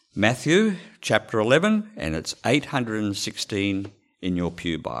Matthew chapter 11, and it's 816 in your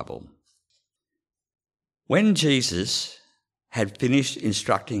Pew Bible. When Jesus had finished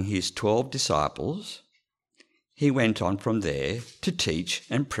instructing his 12 disciples, he went on from there to teach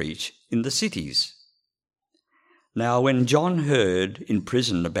and preach in the cities. Now when John heard in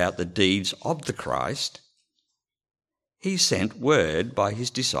prison about the deeds of the Christ, he sent word by his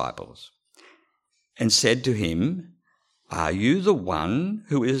disciples and said to him, "Are you the one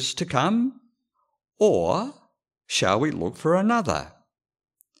who is to come, or shall we look for another?"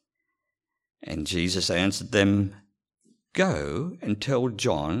 And Jesus answered them, "Go and tell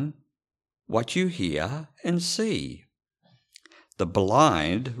John what you hear and see. The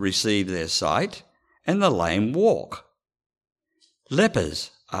blind receive their sight, and the lame walk.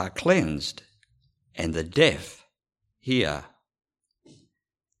 Lepers are cleansed, and the deaf hear.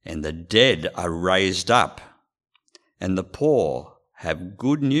 And the dead are raised up, and the poor have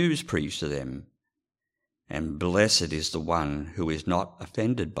good news preached to them. And blessed is the one who is not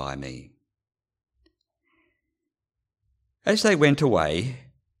offended by me." As they went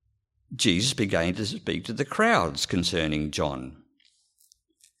away, Jesus began to speak to the crowds concerning John.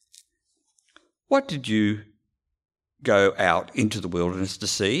 "What did you go out into the wilderness to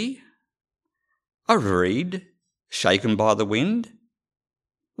see? A reed shaken by the wind?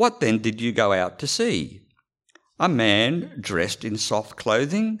 What then did you go out to see? A man dressed in soft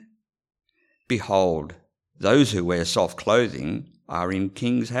clothing? Behold, those who wear soft clothing are in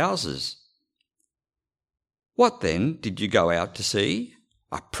kings' houses. What then did you go out to see?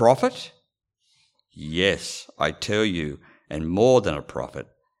 A prophet? Yes, I tell you, and more than a prophet.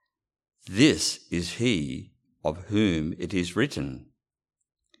 This is he of whom it is written,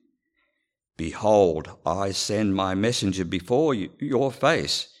 'Behold, I send my messenger before your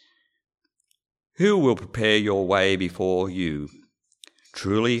face, who will prepare your way before you.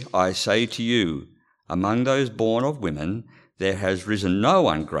 Truly I say to you, among those born of women, there has risen no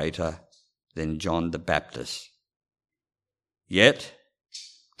one greater than John the Baptist. Yet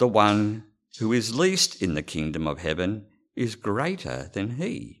the one who is least in the kingdom of heaven is greater than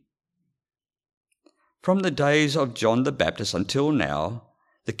he.' From the days of John the Baptist until now,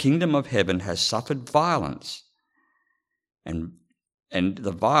 the kingdom of heaven has suffered violence, and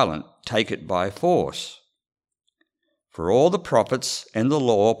the violent take it by force. For all the prophets and the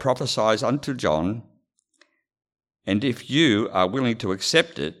law prophesies unto John, and if you are willing to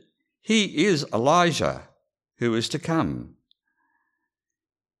accept it, he is Elijah who is to come.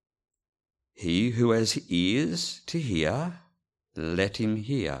 He who has ears to hear, let him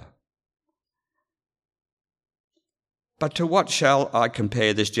hear. But to what shall I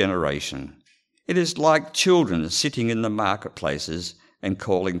compare this generation? It is like children sitting in the marketplaces and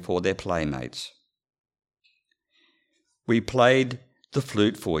calling for their playmates. We played the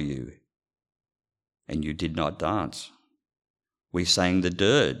flute for you, and you did not dance. We sang the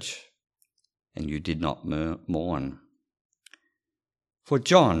dirge, and you did not mourn. For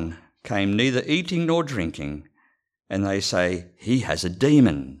John came neither eating nor drinking, and they say, 'He has a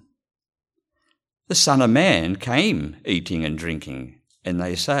demon.' The Son of Man came eating and drinking, and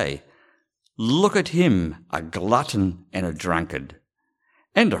they say, 'Look at him, a glutton and a drunkard,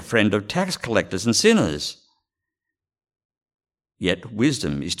 and a friend of tax collectors and sinners.' Yet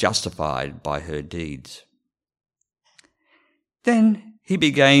wisdom is justified by her deeds." Then he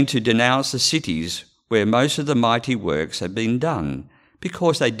began to denounce the cities where most of the mighty works had been done,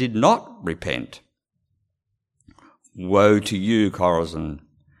 because they did not repent. "Woe to you, Chorazin!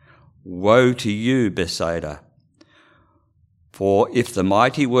 Woe to you, Bethsaida! For if the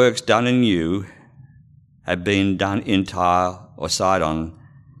mighty works done in you had been done in Tyre or Sidon,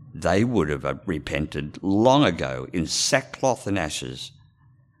 they would have repented long ago in sackcloth and ashes.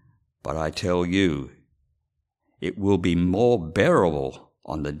 But I tell you, it will be more bearable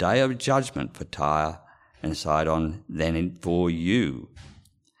on the day of judgment for Tyre and Sidon than for you.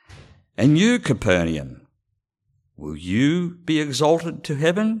 And you, Capernaum, will you be exalted to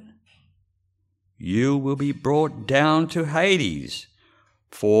heaven? You will be brought down to Hades.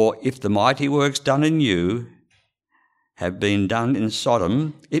 For if the mighty works done in you have been done in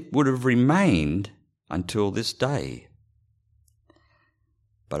Sodom, it would have remained until this day.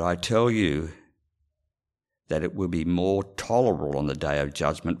 But I tell you that it will be more tolerable on the day of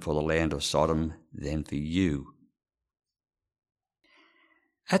judgment for the land of Sodom than for you."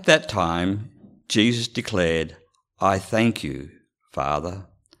 At that time, Jesus declared, "I thank you, Father,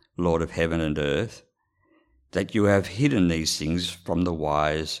 Lord of heaven and earth, that you have hidden these things from the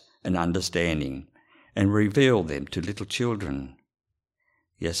wise and understanding and revealed them to little children.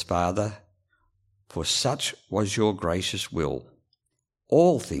 Yes, Father, for such was your gracious will.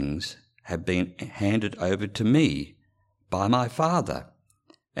 all things have been handed over to me by my Father,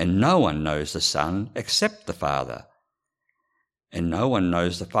 and no one knows the Son except the Father, and no one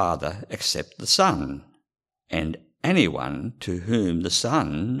knows the Father except the Son, and anyone to whom the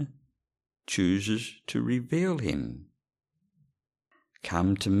Son chooses to reveal him.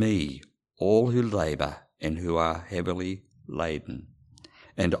 Come to me, all who labour and who are heavily laden,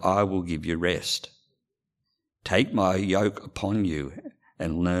 and I will give you rest. Take my yoke upon you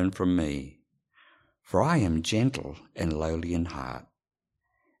and learn from me, for I am gentle and lowly in heart,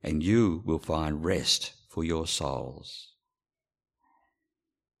 and you will find rest for your souls.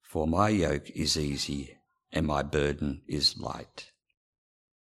 For my yoke is easy and my burden is light.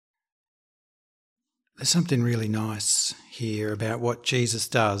 There's something really nice here about what Jesus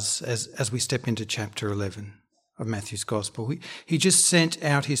does as we step into chapter 11 of Matthew's Gospel. He just sent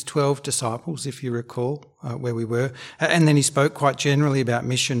out his 12 disciples, if you recall where we were, and then he spoke quite generally about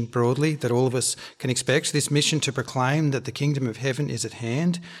mission broadly that all of us can expect, this mission to proclaim that the kingdom of heaven is at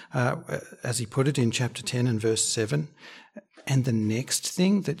hand, as he put it in chapter 10 and verse 7. And the next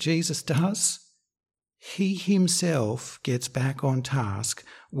thing that Jesus does, he himself gets back on task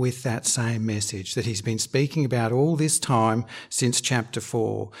with that same message that he's been speaking about all this time since chapter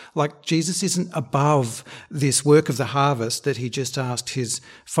 4. Like Jesus isn't above this work of the harvest that he just asked his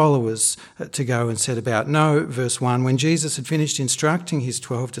followers to go and set about. No, verse 1, when Jesus had finished instructing his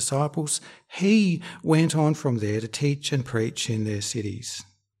 12 disciples, he went on from there to teach and preach in their cities.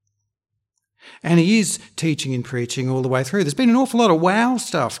 And he is teaching and preaching all the way through. There's been an awful lot of wow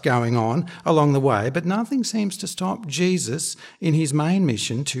stuff going on along the way, but nothing seems to stop Jesus in his main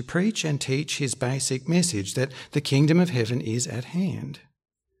mission to preach and teach his basic message that the kingdom of heaven is at hand.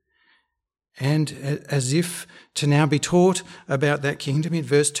 And as if to now be taught about that kingdom, in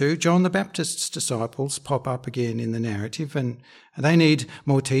verse 2, John the Baptist's disciples pop up again in the narrative, and they need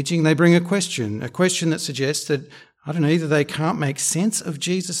more teaching. They bring a question that suggests that, I don't know, either they can't make sense of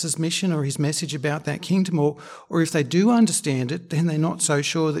Jesus' mission or his message about that kingdom, or if they do understand it, then they're not so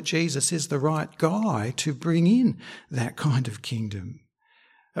sure that Jesus is the right guy to bring in that kind of kingdom.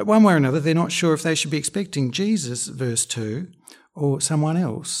 One way or another, they're not sure if they should be expecting Jesus, verse 2, or someone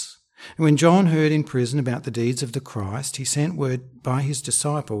else. And when John heard in prison about the deeds of the Christ, he sent word by his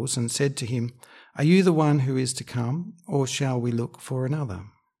disciples and said to him, "Are you the one who is to come, or shall we look for another?"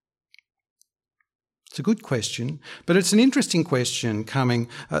 It's a good question, but it's an interesting question coming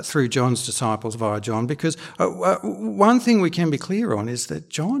through John's disciples via John, because one thing we can be clear on is that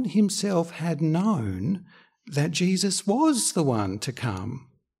John himself had known that Jesus was the one to come.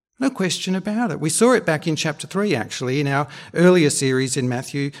 No question about it. We saw it back in chapter 3, actually, in our earlier series in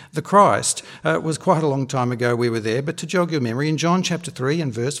Matthew, the Christ. It was quite a long time ago we were there, but to jog your memory, in John chapter 3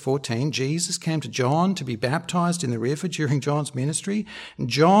 and verse 14, Jesus came to John to be baptised in the river during John's ministry, and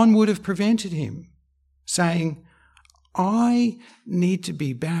John would have prevented him, saying, "I need to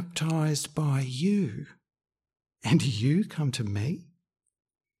be baptised by you, and do you come to me?"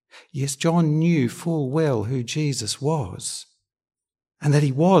 Yes, John knew full well who Jesus was, and that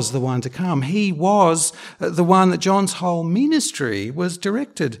he was the one to come. He was the one that John's whole ministry was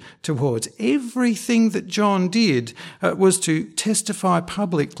directed towards. Everything that John did was to testify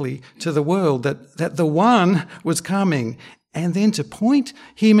publicly to the world that the one was coming, and then to point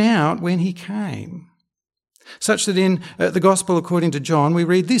him out when he came. Such that in the Gospel according to John, we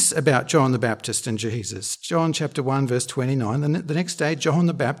read this about John the Baptist and Jesus. John chapter 1, verse 29, the next day John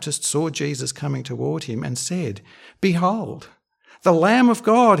the Baptist saw Jesus coming toward him and said, "Behold, the Lamb of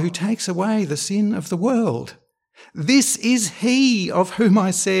God who takes away the sin of the world. This is he of whom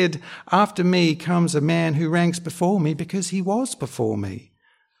I said, after me comes a man who ranks before me because he was before me.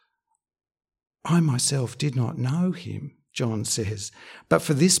 I myself did not know him," John says, "but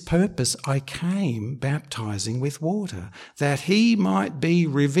for this purpose I came baptizing with water, that he might be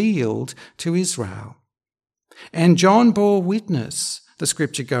revealed to Israel. And John bore witness," the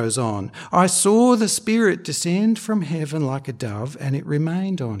scripture goes on, "I saw the Spirit descend from heaven like a dove, and it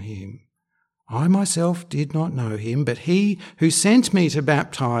remained on him. I myself did not know him, but he who sent me to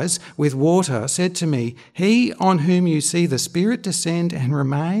baptize with water said to me, 'He on whom you see the Spirit descend and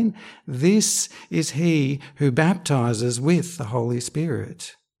remain, this is he who baptizes with the Holy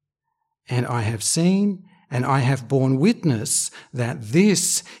Spirit.' And I have seen and I have borne witness that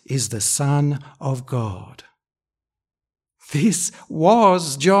this is the Son of God." This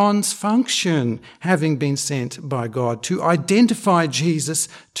was John's function, having been sent by God to identify Jesus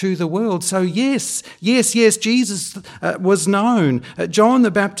to the world. So yes, Jesus was known. John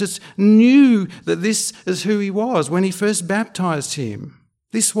the Baptist knew that this is who he was when he first baptized him.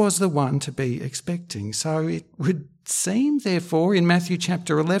 This was the one to be expecting. So it would seem, therefore, in Matthew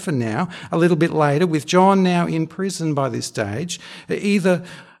chapter 11 now, a little bit later, with John now in prison by this stage, either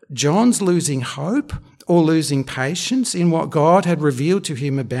John's losing hope or losing patience in what God had revealed to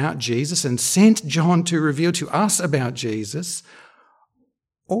him about Jesus and sent John to reveal to us about Jesus,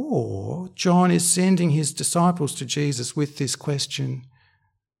 or John is sending his disciples to Jesus with this question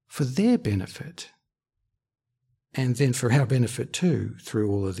for their benefit, and then for our benefit too through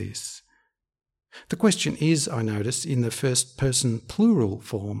all of this. The question is, I notice, in the first person plural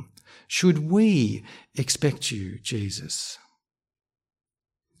form, should we expect you, Jesus?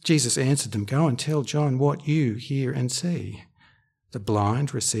 Jesus answered them, "Go and tell John what you hear and see. The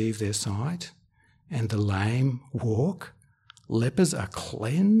blind receive their sight, and the lame walk. Lepers are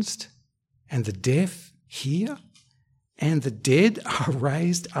cleansed, and the deaf hear, and the dead are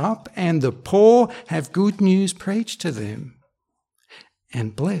raised up, and the poor have good news preached to them.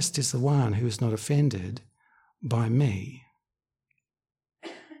 And blessed is the one who is not offended by me."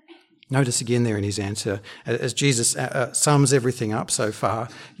 Notice again there in his answer, as Jesus sums everything up so far,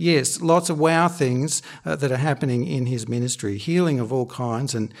 yes, lots of wow things that are happening in his ministry, healing of all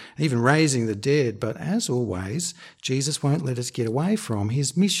kinds and even raising the dead. But as always, Jesus won't let us get away from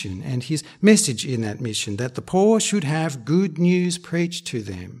his mission and his message in that mission, that the poor should have good news preached to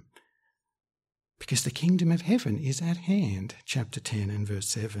them. Because the kingdom of heaven is at hand, chapter 10 and verse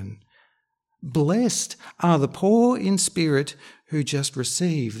 7. Blessed are the poor in spirit who just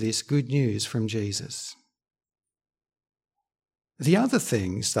receive this good news from Jesus. The other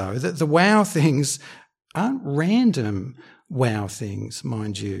things, though, the wow things, aren't random wow things,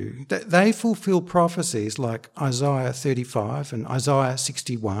 mind you. They fulfil prophecies like Isaiah 35 and Isaiah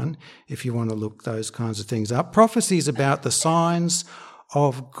 61, if you want to look those kinds of things up. Prophecies about the signs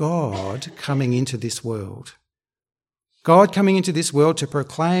of God coming into this world. God coming into this world to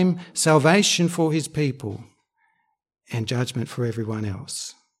proclaim salvation for his people and judgment for everyone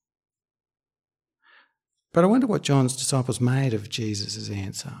else. But I wonder what John's disciples made of Jesus'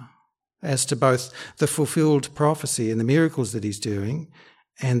 answer as to both the fulfilled prophecy and the miracles that he's doing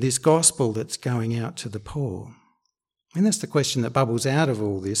and this gospel that's going out to the poor. And that's the question that bubbles out of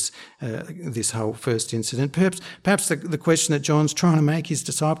all this, this whole first incident. Perhaps the question that John's trying to make his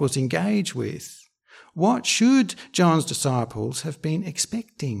disciples engage with. What should John's disciples have been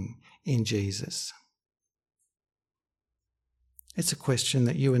expecting in Jesus? It's a question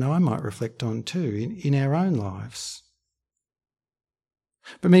that you and I might reflect on too in our own lives.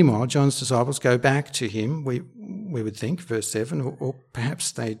 But meanwhile, John's disciples go back to him, we would think, verse 7, or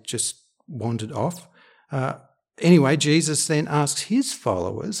perhaps they just wandered off. Anyway, Jesus then asks his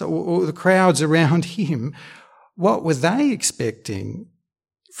followers, or the crowds around him, what were they expecting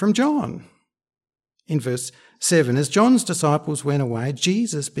from John? In verse 7, as John's disciples went away,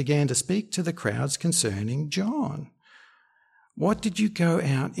 Jesus began to speak to the crowds concerning John. What did you go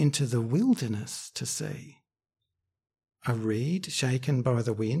out into the wilderness to see? A reed shaken by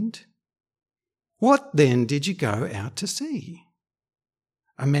the wind? What then did you go out to see?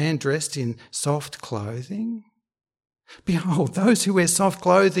 A man dressed in soft clothing? Behold, those who wear soft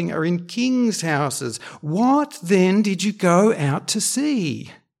clothing are in kings' houses. What then did you go out to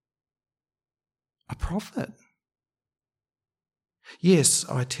see? A prophet. Yes,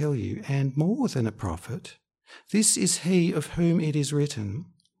 I tell you, and more than a prophet. This is he of whom it is written,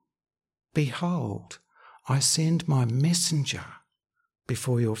 Behold, I send my messenger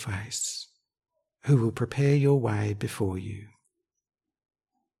before your face, who will prepare your way before you.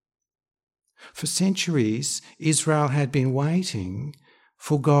 For centuries, Israel had been waiting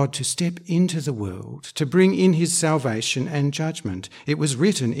for God to step into the world, to bring in his salvation and judgment. It was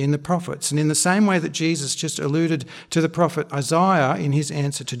written in the prophets. And in the same way that Jesus just alluded to the prophet Isaiah in his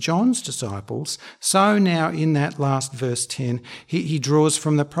answer to John's disciples, so now in that last verse 10, he draws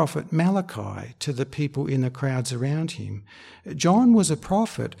from the prophet Malachi to the people in the crowds around him. John was a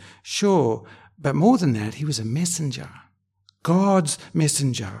prophet, sure, but more than that, he was a messenger, God's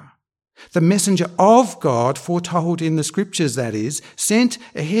messenger. The messenger of God, foretold in the scriptures, that is, sent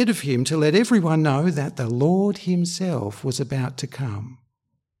ahead of him to let everyone know that the Lord himself was about to come.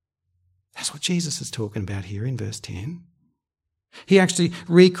 That's what Jesus is talking about here in verse 10. He actually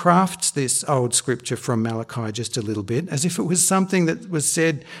recrafts this old scripture from Malachi just a little bit, as if it was something that was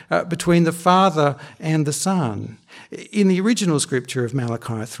said between the Father and the Son. In the original scripture of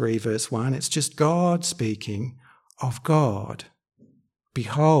Malachi 3 verse 1, it's just God speaking of God.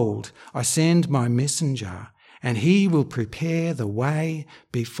 Behold, I send my messenger, and he will prepare the way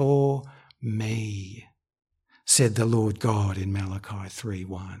before me, said the Lord God in Malachi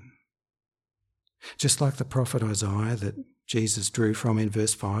 3:1. Just like the prophet Isaiah that Jesus drew from in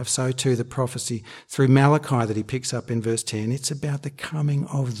verse 5, so too the prophecy through Malachi that he picks up in verse 10, it's about the coming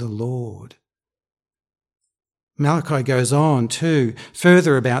of the Lord. Malachi goes on too,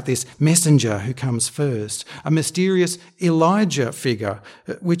 further about this messenger who comes first, a mysterious Elijah figure,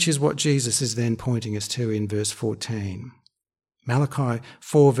 which is what Jesus is then pointing us to in verse 14. Malachi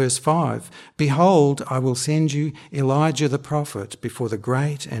 4 verse 5, "Behold, I will send you Elijah the prophet before the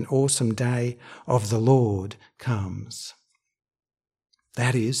great and awesome day of the Lord comes."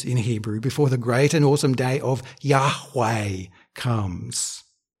 That is, in Hebrew, before the great and awesome day of Yahweh comes.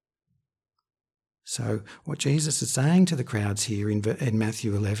 So what Jesus is saying to the crowds here in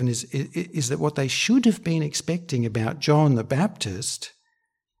Matthew 11 is that what they should have been expecting about John the Baptist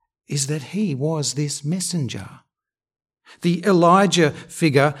is that he was this messenger, the Elijah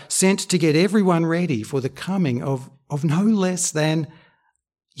figure sent to get everyone ready for the coming of no less than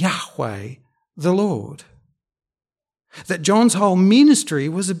Yahweh the Lord. That John's whole ministry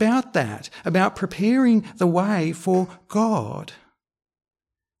was about that, about preparing the way for God.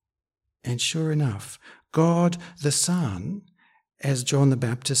 And sure enough, God the Son, as John the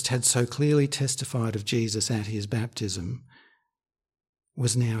Baptist had so clearly testified of Jesus at his baptism,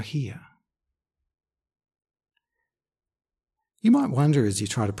 was now here. You might wonder as you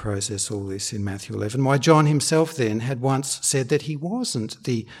try to process all this in Matthew 11 why John himself then had once said that he wasn't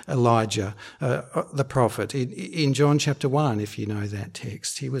the Elijah, the prophet. In John chapter 1, if you know that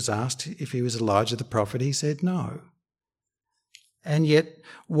text, he was asked if he was Elijah the prophet. He said no. And yet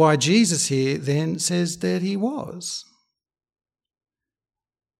why Jesus here then says that he was.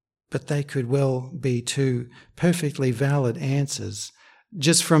 But they could well be two perfectly valid answers,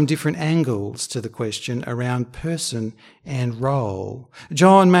 just from different angles to the question around person and role.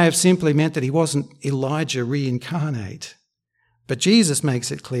 John may have simply meant that he wasn't Elijah reincarnate, but Jesus makes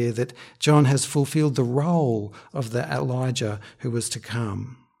it clear that John has fulfilled the role of the Elijah who was to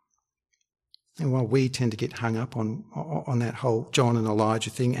come. And while we tend to get hung up on that whole John and Elijah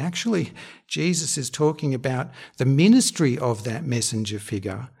thing, actually Jesus is talking about the ministry of that messenger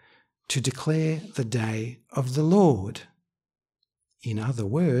figure to declare the day of the Lord. In other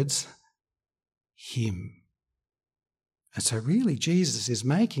words, him. And so really Jesus is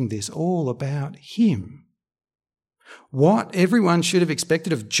making this all about him. What everyone should have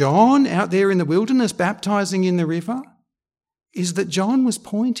expected of John out there in the wilderness baptizing in the river is that John was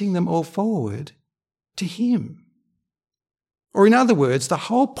pointing them all forward to him. Or in other words, the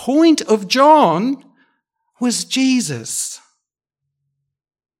whole point of John was Jesus.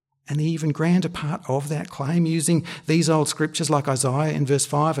 And the even grander part of that claim, using these old scriptures like Isaiah in verse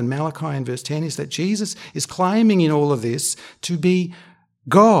 5 and Malachi in verse 10, is that Jesus is claiming in all of this to be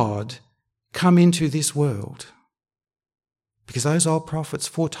God come into this world. Because those old prophets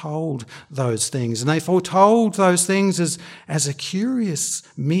foretold those things, and they foretold those things as a curious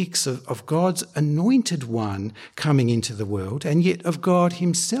mix of God's anointed one coming into the world, and yet of God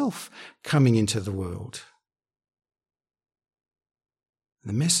himself coming into the world.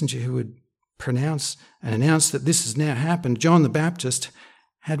 The messenger who would pronounce and announce that this has now happened, John the Baptist,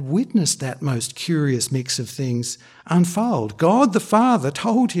 had witnessed that most curious mix of things unfold. God the Father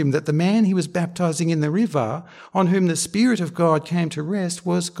told him that the man he was baptizing in the river, on whom the Spirit of God came to rest,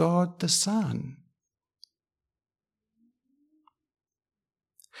 was God the Son.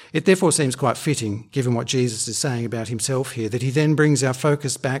 It therefore seems quite fitting, given what Jesus is saying about himself here, that he then brings our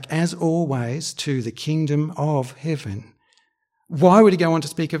focus back, as always, to the kingdom of heaven. Why would he go on to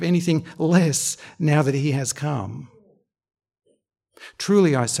speak of anything less now that he has come?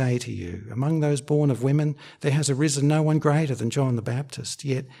 Truly I say to you, among those born of women, there has arisen no one greater than John the Baptist,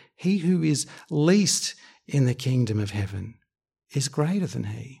 yet he who is least in the kingdom of heaven is greater than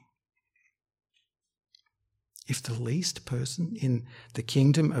he. If the least person in the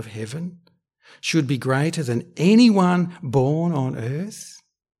kingdom of heaven should be greater than anyone born on earth,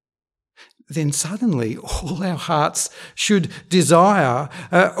 then suddenly all our hearts should desire,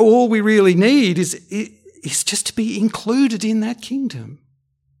 all we really need is just to be included in that kingdom,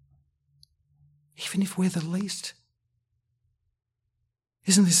 even if we're the least.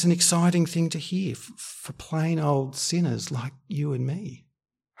 Isn't this an exciting thing to hear for plain old sinners like you and me?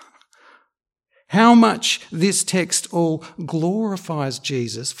 How much this text all glorifies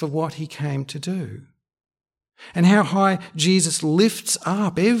Jesus for what he came to do. And how high Jesus lifts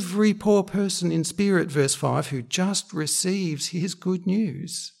up every poor person in spirit, verse 5, who just receives his good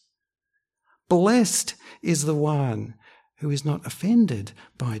news. Blessed is the one who is not offended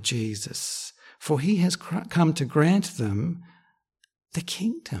by Jesus, for he has come to grant them the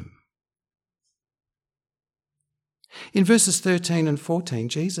kingdom. In verses 13 and 14,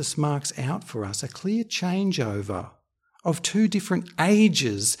 Jesus marks out for us a clear changeover of two different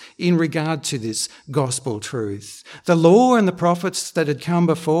ages in regard to this gospel truth. The law and the prophets that had come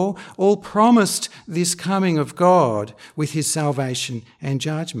before all promised this coming of God with his salvation and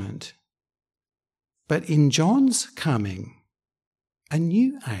judgment. But in John's coming, a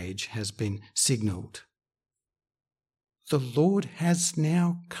new age has been signalled. The Lord has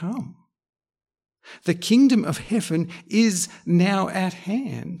now come. The kingdom of heaven is now at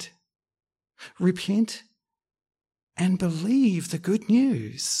hand. Repent and believe the good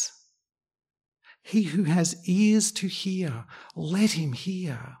news. He who has ears to hear, let him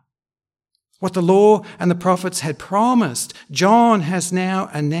hear. What the law and the prophets had promised, John has now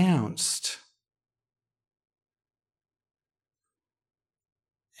announced.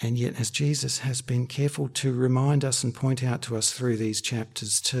 And yet, as Jesus has been careful to remind us and point out to us through these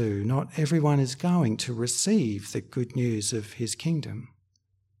chapters too, not everyone is going to receive the good news of his kingdom.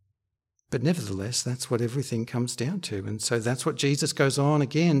 But nevertheless, that's what everything comes down to. And so that's what Jesus goes on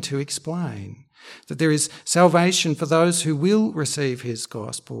again to explain, that there is salvation for those who will receive his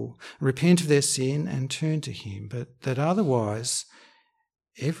gospel, repent of their sin and turn to him, but that otherwise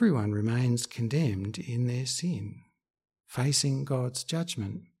everyone remains condemned in their sin, facing God's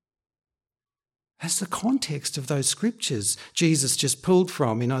judgment. That's the context of those scriptures Jesus just pulled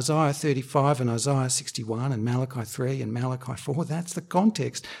from in Isaiah 35 and Isaiah 61 and Malachi 3 and Malachi 4. That's the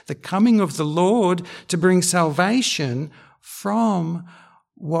context. The coming of the Lord to bring salvation from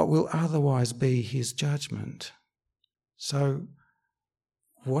what will otherwise be his judgment. So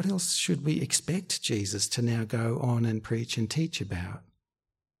what else should we expect Jesus to now go on and preach and teach about?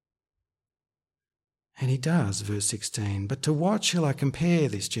 And he does, verse 16. But to what shall I compare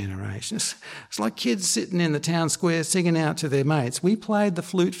this generation? It's like kids sitting in the town square singing out to their mates. We played the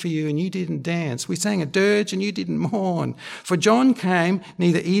flute for you and you didn't dance. We sang a dirge and you didn't mourn. For John came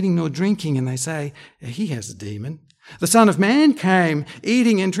neither eating nor drinking, and they say, he has a demon. The Son of Man came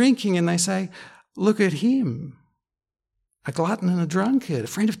eating and drinking, and they say, look at him. A glutton and a drunkard, a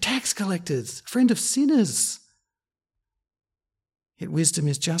friend of tax collectors, a friend of sinners. Yet wisdom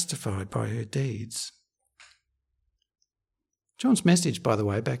is justified by her deeds. John's message, by the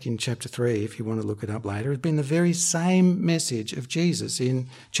way, back in chapter 3, if you want to look it up later, has been the very same message of Jesus in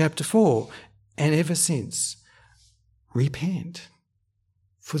chapter 4 and ever since. Repent,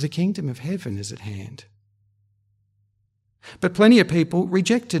 for the kingdom of heaven is at hand. But plenty of people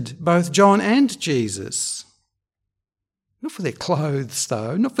rejected both John and Jesus. Not for their clothes,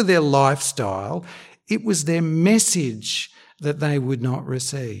 though, not for their lifestyle. It was their message that they would not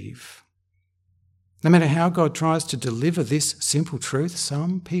receive. No matter how God tries to deliver this simple truth,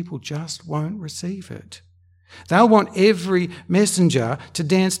 some people just won't receive it. They'll want every messenger to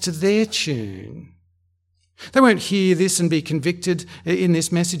dance to their tune. They won't hear this and be convicted in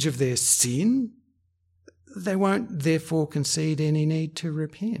this message of their sin. They won't therefore concede any need to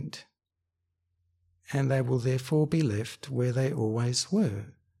repent. And they will therefore be left where they always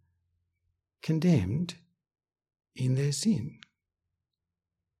were, condemned in their sin.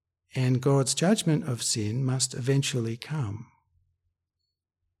 And God's judgment of sin must eventually come.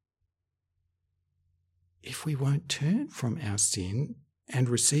 If we won't turn from our sin and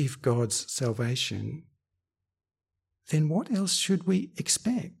receive God's salvation, then what else should we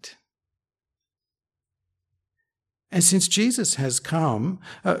expect? And since Jesus has come,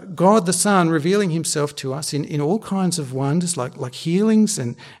 God the Son revealing himself to us in all kinds of wonders like healings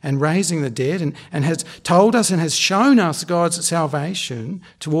and raising the dead and has told us and has shown us God's salvation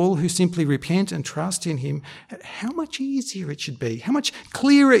to all who simply repent and trust in him, how much easier it should be, how much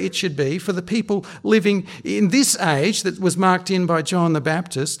clearer it should be for the people living in this age that was marked in by John the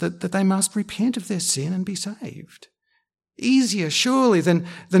Baptist that they must repent of their sin and be saved. Easier, surely, than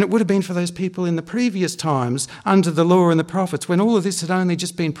it would have been for those people in the previous times under the law and the prophets, when all of this had only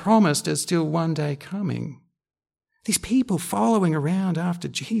just been promised as still one day coming. These people following around after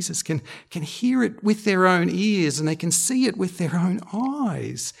Jesus can hear it with their own ears and they can see it with their own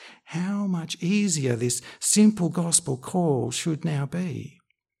eyes. How much easier this simple gospel call should now be.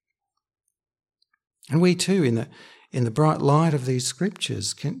 And we too, in the bright light of these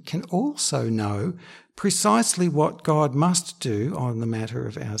scriptures, can also know precisely what God must do on the matter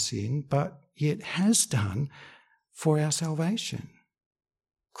of our sin, but yet has done for our salvation.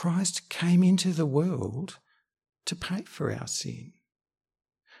 Christ came into the world to pay for our sin.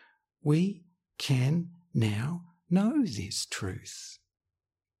 We can now know this truth.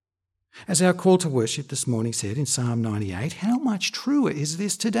 As our call to worship this morning said in Psalm 98, how much truer is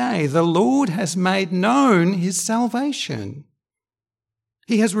this today? The Lord has made known his salvation.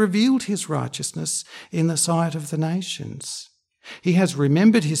 He has revealed his righteousness in the sight of the nations. He has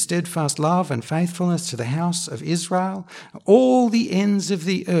remembered his steadfast love and faithfulness to the house of Israel. All the ends of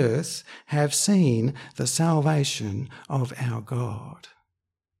the earth have seen the salvation of our God.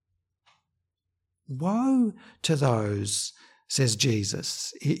 Woe to those, says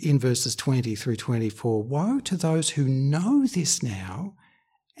Jesus in verses 20 through 24, woe to those who know this now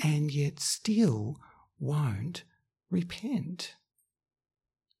and yet still won't repent.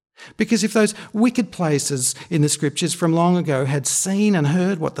 Because if those wicked places in the scriptures from long ago had seen and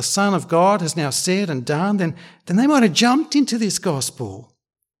heard what the Son of God has now said and done, then they might have jumped into this gospel.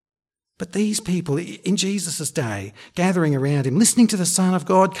 But these people in Jesus' day, gathering around him, listening to the Son of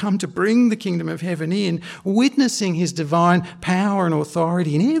God come to bring the kingdom of heaven in, witnessing his divine power and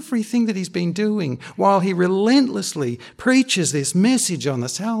authority in everything that he's been doing, while he relentlessly preaches this message on the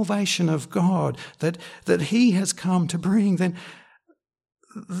salvation of God that he has come to bring, then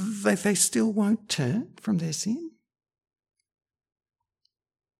they still won't turn from their sin.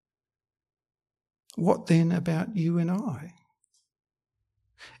 What then about you and I?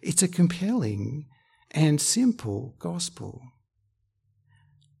 It's a compelling and simple gospel.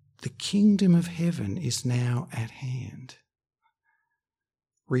 The kingdom of heaven is now at hand.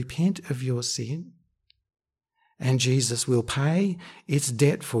 Repent of your sin, and Jesus will pay its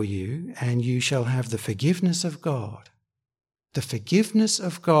debt for you, and you shall have the forgiveness of God. The forgiveness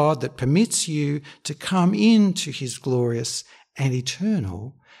of God that permits you to come into his glorious and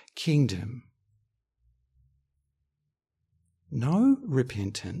eternal kingdom. No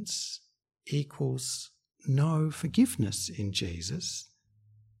repentance equals no forgiveness in Jesus,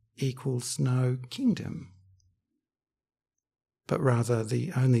 equals no kingdom. But rather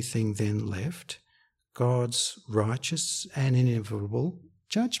the only thing then left, God's righteous and inevitable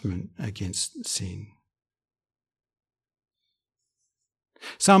judgment against sin.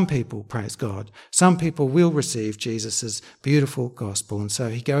 Some people, praise God, some people will receive Jesus' beautiful gospel, and so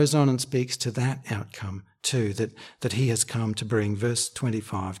he goes on and speaks to that outcome too, that he has come to bring. Verse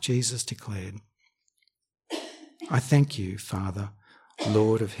 25, Jesus declared, I thank you, Father,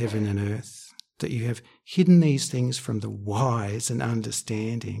 Lord of heaven and earth, that you have hidden these things from the wise and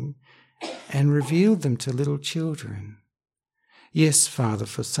understanding and revealed them to little children. Yes, Father,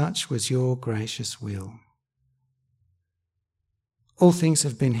 for such was your gracious will. All things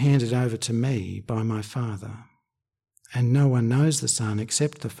have been handed over to me by my Father, and no one knows the Son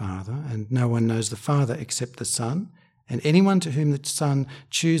except the Father, and no one knows the Father except the Son, and anyone to whom the Son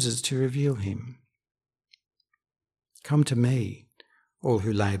chooses to reveal him. Come to me, all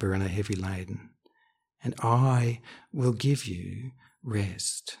who labour and are heavy laden, and I will give you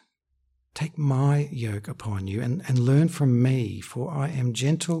rest. Take my yoke upon you and learn from me, for I am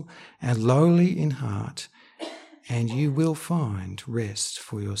gentle and lowly in heart, and you will find rest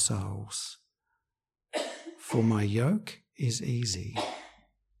for your souls. For my yoke is easy,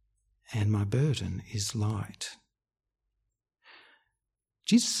 and my burden is light.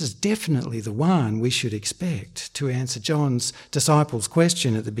 Jesus is definitely the one we should expect to answer John's disciples'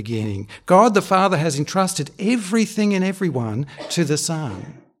 question at the beginning. God the Father has entrusted everything and everyone to the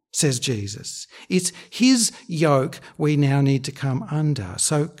Son, says Jesus. It's his yoke we now need to come under.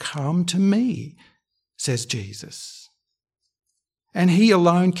 So come to me, says Jesus. And he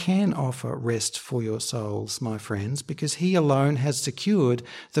alone can offer rest for your souls, my friends, because he alone has secured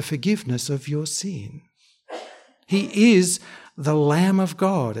the forgiveness of your sin. He is the Lamb of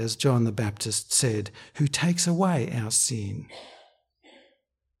God, as John the Baptist said, who takes away our sin.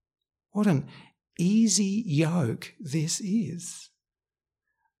 What an easy yoke this is.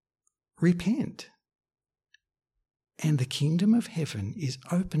 Repent, and the kingdom of heaven is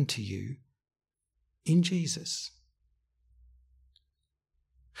open to you in Jesus.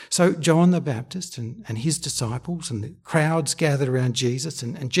 So John the Baptist and his disciples and the crowds gathered around Jesus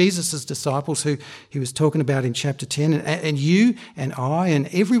and Jesus' disciples who he was talking about in chapter 10, and you and I and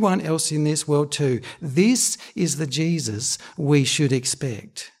everyone else in this world too, this is the Jesus we should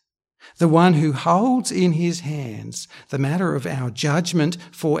expect. The one who holds in his hands the matter of our judgment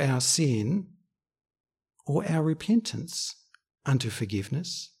for our sin or our repentance unto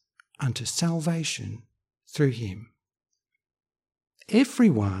forgiveness, unto salvation through him.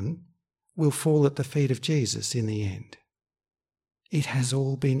 Everyone will fall at the feet of Jesus in the end. It has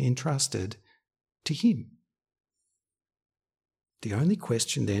all been entrusted to him. The only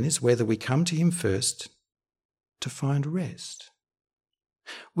question then is whether we come to him first to find rest.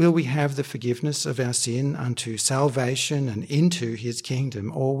 Will we have the forgiveness of our sin unto salvation and into his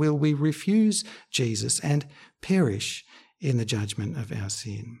kingdom, or will we refuse Jesus and perish in the judgment of our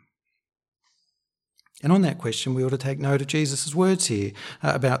sin? And on that question, we ought to take note of Jesus' words here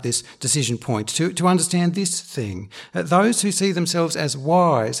about this decision point, to understand this thing. Those who see themselves as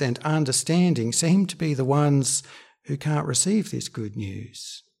wise and understanding seem to be the ones who can't receive this good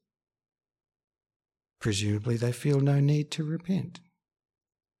news. Presumably they feel no need to repent.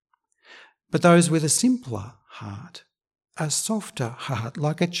 But those with a simpler heart, a softer heart,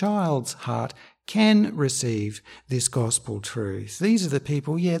 like a child's heart, can receive this gospel truth. These are the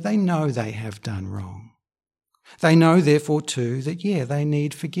people, they know they have done wrong. They know, therefore, too, that, they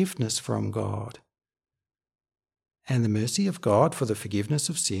need forgiveness from God. And the mercy of God for the forgiveness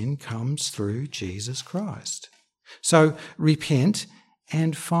of sin comes through Jesus Christ. So repent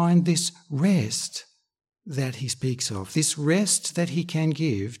and find this rest that he speaks of, this rest that he can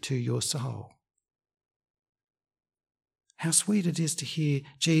give to your soul. How sweet it is to hear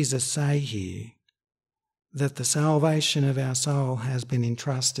Jesus say here that the salvation of our soul has been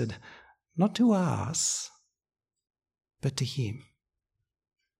entrusted not to us, but to him.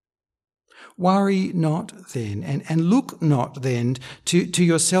 Worry not then, and look not then to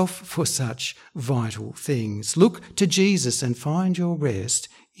yourself for such vital things. Look to Jesus and find your rest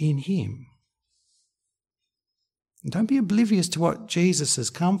in him. And don't be oblivious to what Jesus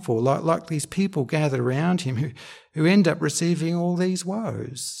has come for, like these people gathered around him who end up receiving all these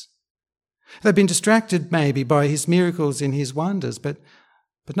woes. They've been distracted maybe by his miracles and his wonders, but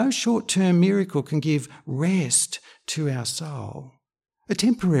no short-term miracle can give rest to our soul. A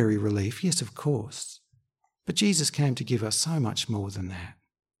temporary relief, yes, of course. But Jesus came to give us so much more than that.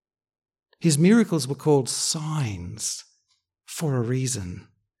 His miracles were called signs for a reason,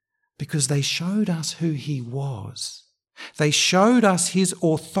 because they showed us who he was. They showed us his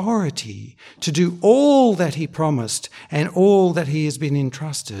authority to do all that he promised and all that he has been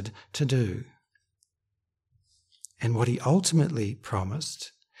entrusted to do. And what he ultimately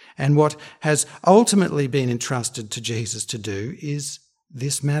promised and what has ultimately been entrusted to Jesus to do is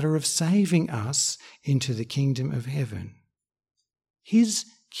this matter of saving us into the kingdom of heaven. His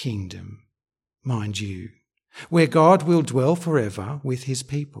kingdom, mind you, where God will dwell forever with his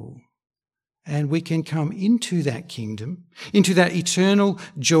people. And we can come into that kingdom, into that eternal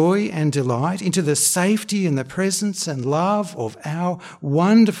joy and delight, into the safety and the presence and love of our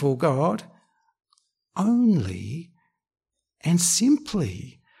wonderful God, only and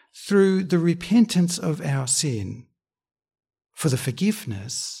simply through the repentance of our sin for the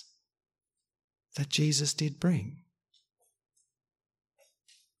forgiveness that Jesus did bring.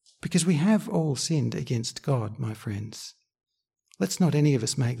 Because we have all sinned against God, my friends. Let's not any of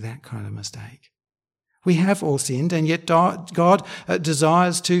us make that kind of mistake. We have all sinned, and yet God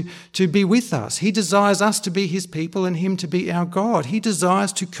desires to be with us. He desires us to be his people and him to be our God. He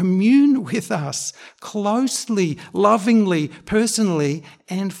desires to commune with us closely, lovingly, personally,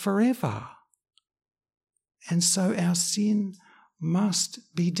 and forever. And so our sin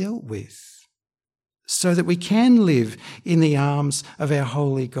must be dealt with so that we can live in the arms of our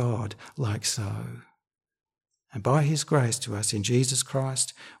holy God like so. And by his grace to us in Jesus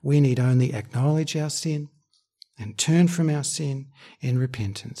Christ, we need only acknowledge our sin and turn from our sin in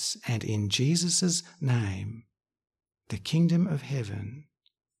repentance. And in Jesus' name, the kingdom of heaven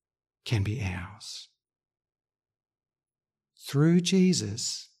can be ours. Through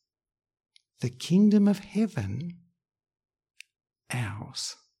Jesus, the kingdom of heaven,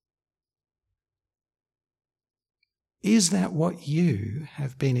 ours. Is that what you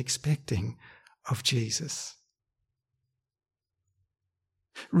have been expecting of Jesus?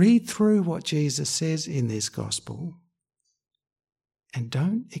 Read through what Jesus says in this gospel and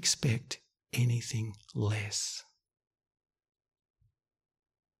don't expect anything less.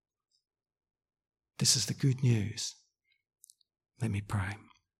 This is the good news. Let me pray.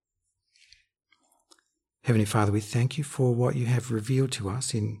 Heavenly Father, we thank you for what you have revealed to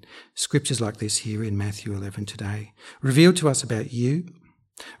us in scriptures like this here in Matthew 11 today. Revealed to us about you,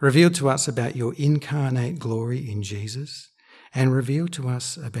 revealed to us about your incarnate glory in Jesus, and reveal to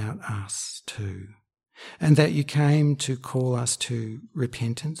us about us too, and that you came to call us to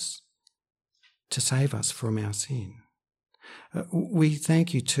repentance, to save us from our sin. We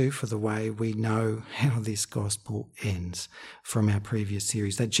thank you too for the way we know how this gospel ends from our previous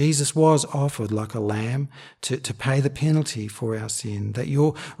series, that Jesus was offered like a lamb to pay the penalty for our sin, that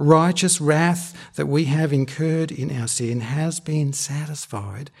your righteous wrath that we have incurred in our sin has been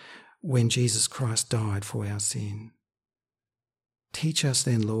satisfied when Jesus Christ died for our sin. Teach us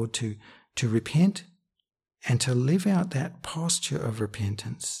then, Lord, to repent and to live out that posture of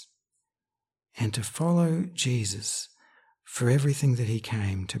repentance and to follow Jesus for everything that he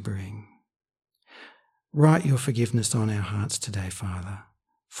came to bring. Write your forgiveness on our hearts today, Father.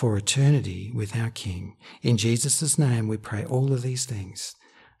 for eternity with our King. In Jesus' name we pray all of these things.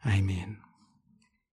 Amen.